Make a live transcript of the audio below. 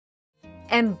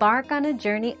Embark on a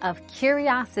journey of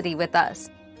curiosity with us.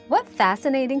 What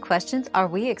fascinating questions are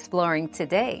we exploring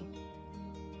today?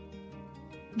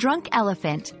 Drunk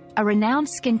Elephant, a renowned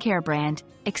skincare brand,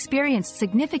 experienced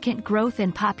significant growth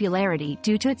in popularity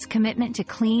due to its commitment to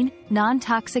clean,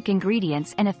 non-toxic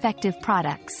ingredients and effective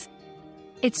products.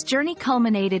 Its journey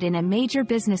culminated in a major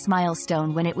business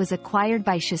milestone when it was acquired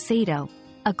by Shiseido,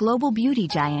 a global beauty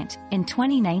giant, in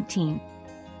 2019.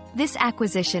 This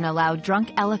acquisition allowed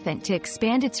Drunk Elephant to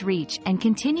expand its reach and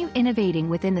continue innovating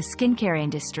within the skincare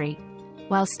industry,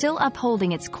 while still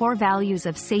upholding its core values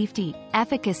of safety,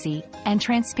 efficacy, and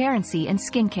transparency in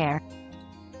skincare.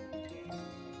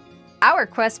 Our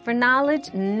quest for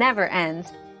knowledge never ends.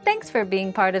 Thanks for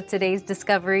being part of today's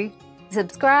discovery.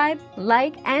 Subscribe,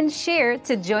 like, and share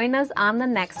to join us on the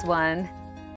next one.